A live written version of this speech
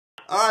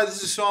Alright, this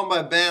is a song by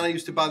a band. I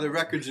used to buy their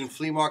records in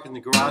flea market and the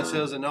garage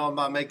sales. I know I'm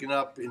not making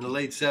up in the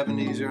late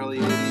 70s, early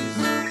 80s,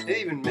 and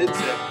even mid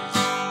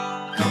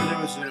 70s. There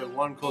was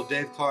one called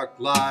Dave Clark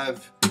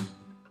Live.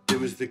 There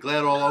was the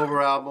Glad All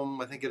Over album.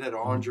 I think it had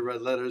orange or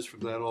red letters for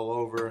Glad All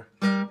Over.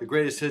 The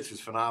Greatest Hits was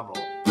phenomenal.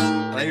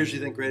 I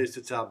usually think Greatest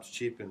Hits albums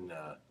cheap and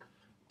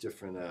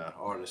different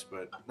artists,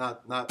 but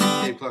not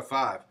Dave Clark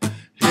 5. Here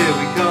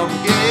we come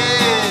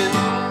again.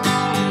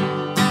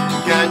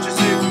 Catch us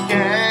if you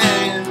can.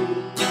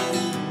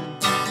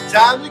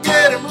 Time to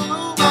get a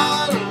move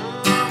on.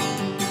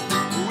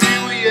 We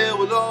were here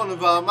with all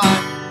of our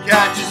might.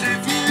 Catch us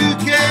if you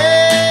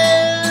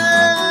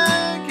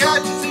can.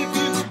 Catch us if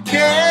you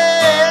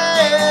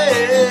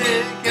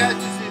can. Catch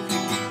us if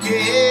you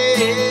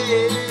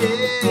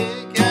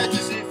can. Catch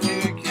us if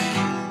you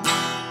can.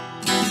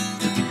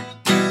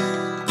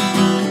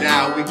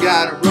 Now we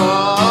gotta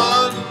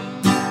run.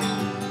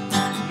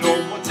 No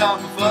more time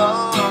for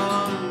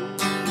fun.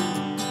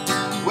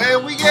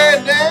 When we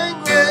get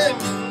angry,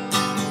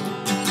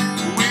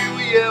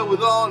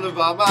 with all of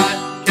our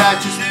might.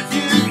 Catch us if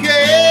you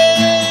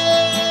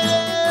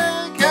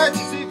can. Catch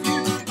us if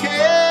you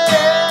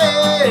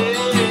can.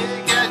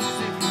 Catch us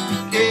if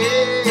you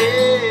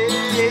can.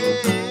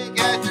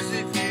 Catch us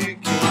if you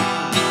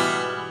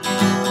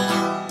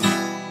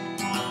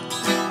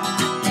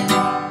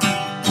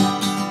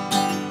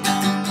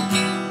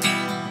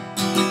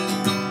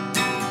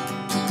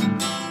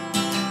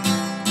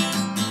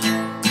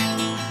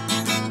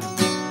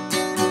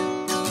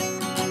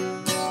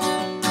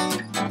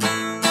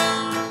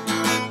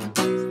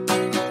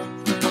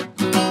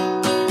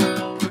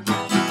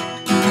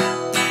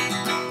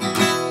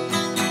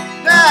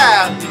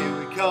here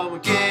we come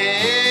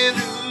again.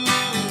 Ooh,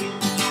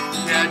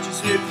 catch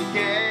us if you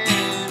can.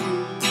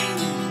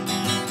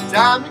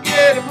 Time to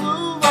get a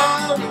move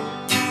on.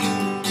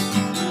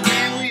 We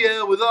were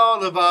here with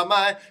all of our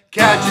might.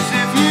 Catch us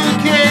if you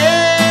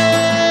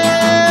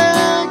can.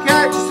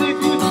 Catch us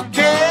if you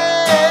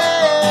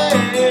can.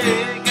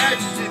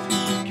 Catch us if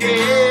you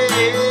can.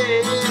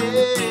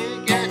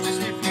 Catch us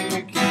if you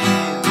can.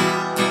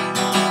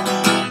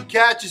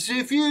 Catch us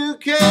if you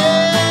can.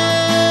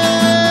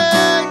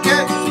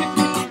 Catch us if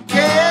you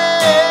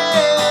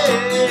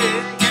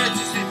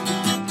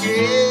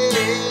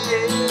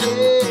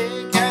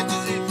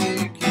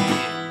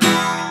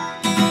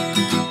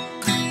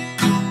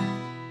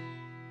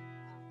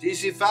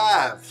DC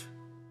 5,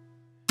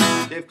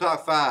 Dave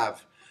Clark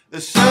 5. The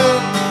sun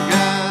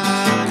guy.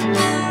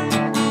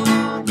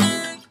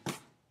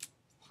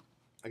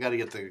 I got to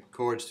get the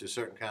chords to a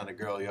certain kind of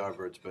girl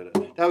Yardbirds, but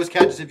that was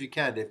Catch Us If You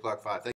Can, Dave Clark 5.